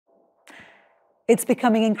It's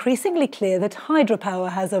becoming increasingly clear that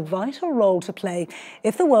hydropower has a vital role to play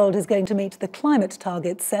if the world is going to meet the climate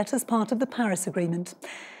targets set as part of the Paris Agreement.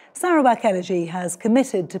 Sarawak Energy has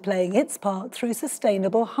committed to playing its part through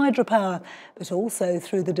sustainable hydropower, but also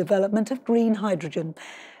through the development of green hydrogen.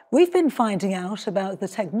 We've been finding out about the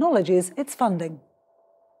technologies it's funding.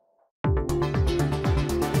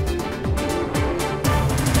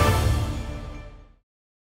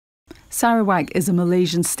 Sarawak is a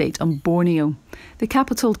Malaysian state on Borneo. The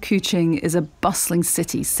capital, Kuching, is a bustling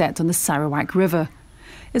city set on the Sarawak River.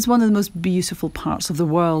 It's one of the most beautiful parts of the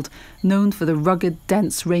world, known for the rugged,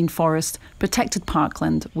 dense rainforest, protected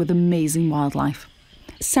parkland with amazing wildlife.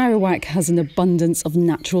 Sarawak has an abundance of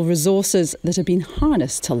natural resources that have been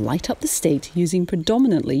harnessed to light up the state using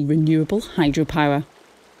predominantly renewable hydropower.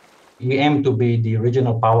 We aim to be the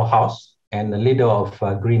regional powerhouse and the leader of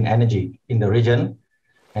green energy in the region.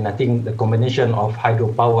 And I think the combination of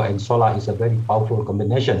hydropower and solar is a very powerful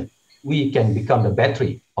combination. We can become the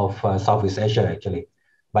battery of Southeast Asia, actually,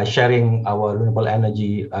 by sharing our renewable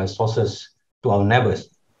energy sources to our neighbours.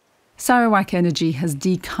 Sarawak Energy has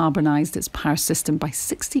de-carbonised its power system by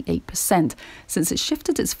 68% since it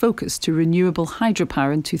shifted its focus to renewable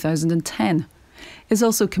hydropower in 2010. It's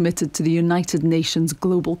also committed to the United Nations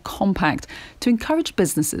Global Compact to encourage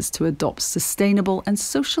businesses to adopt sustainable and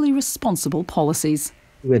socially responsible policies.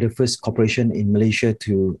 We're the first corporation in Malaysia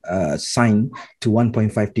to sign to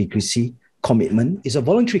 1.5 degrees C commitment. It's a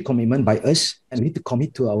voluntary commitment by us, and we need to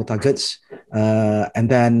commit to our targets, and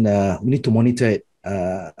then we need to monitor it,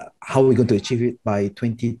 how we're going to achieve it by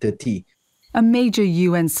 2030. A major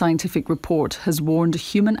UN scientific report has warned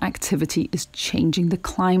human activity is changing the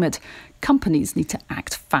climate. Companies need to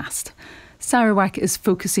act fast. Sarawak is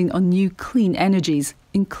focusing on new clean energies,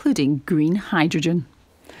 including green hydrogen.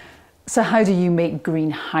 So how do you make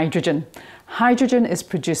green hydrogen? Hydrogen is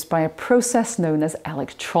produced by a process known as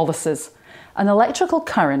electrolysis. An electrical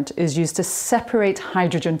current is used to separate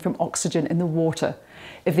hydrogen from oxygen in the water.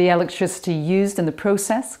 If the electricity used in the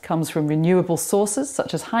process comes from renewable sources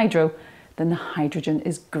such as hydro, then the hydrogen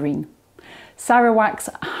is green. Sarawak's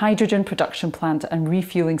hydrogen production plant and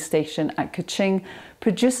refuelling station at Kuching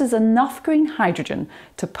produces enough green hydrogen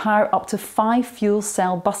to power up to 5 fuel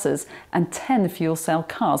cell buses and 10 fuel cell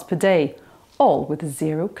cars per day, all with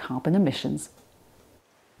zero carbon emissions.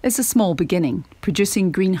 It's a small beginning.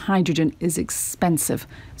 Producing green hydrogen is expensive,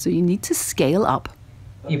 so you need to scale up.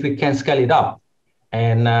 If we can scale it up,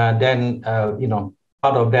 and then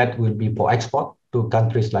part of that will be for export to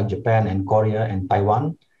countries like Japan and Korea and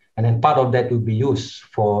Taiwan. And then part of that will be used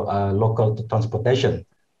for local transportation.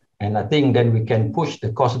 And I think then we can push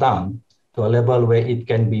the cost down to a level where it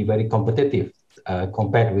can be very competitive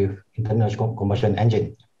compared with international combustion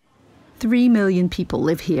engine. 3 million people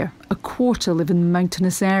live here. A quarter live in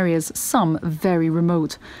mountainous areas, some very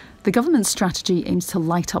remote. The government's strategy aims to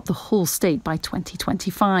light up the whole state by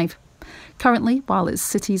 2025. Currently, while its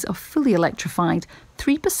cities are fully electrified,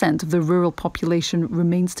 3% of the rural population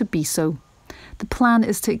remains to be so. The plan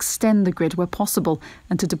is to extend the grid where possible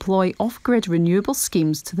and to deploy off-grid renewable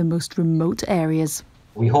schemes to the most remote areas.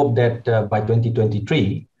 We hope that by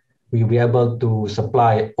 2023, we'll be able to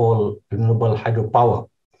supply all renewable hydropower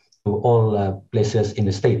to all places in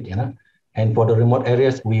the state. And for the remote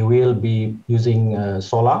areas, we will be using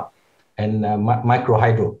solar and micro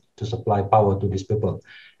hydro to supply power to these people.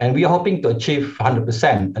 And we are hoping to achieve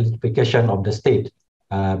 100% electrification of the state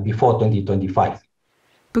before 2025.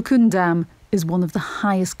 Bukun Dam is one of the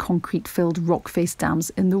highest concrete-filled rock-face dams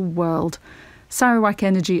in the world. Sarawak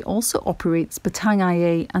Energy also operates Batang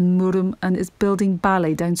Ayer and Murum and is building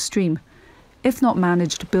Balai downstream. If not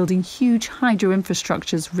managed, building huge hydro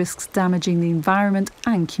infrastructures risks damaging the environment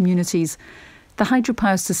and communities. The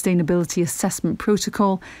Hydropower Sustainability Assessment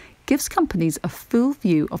Protocol gives companies a full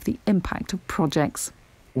view of the impact of projects.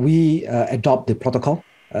 We adopt the protocol,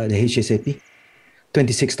 the HSAP,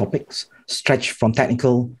 26 topics, stretch from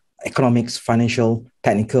technical, economics, financial,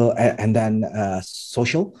 technical, and then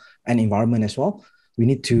social and environment as well. We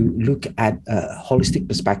need to look at a holistic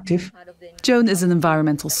perspective. Joan is an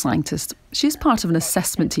environmental scientist. She's part of an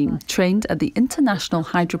assessment team trained at the International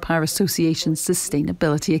Hydropower Association's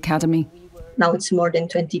Sustainability Academy. Now it's more than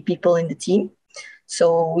 20 people in the team.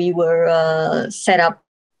 So we were set up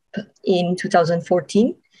in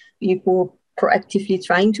 2014. We were proactively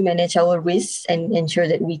trying to manage our risks and ensure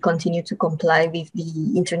that we continue to comply with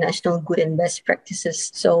the international good and best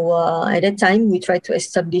practices. So at that time, we tried to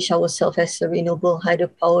establish ourselves as a renewable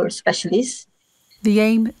hydropower specialist. The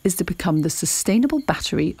aim is to become the sustainable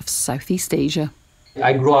battery of Southeast Asia.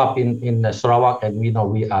 I grew up in Sarawak, and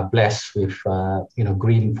we are blessed with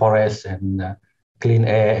green forests and clean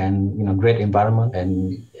air and great environment.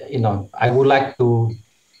 And I would like to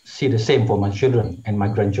see the same for my children and my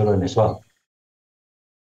grandchildren as well.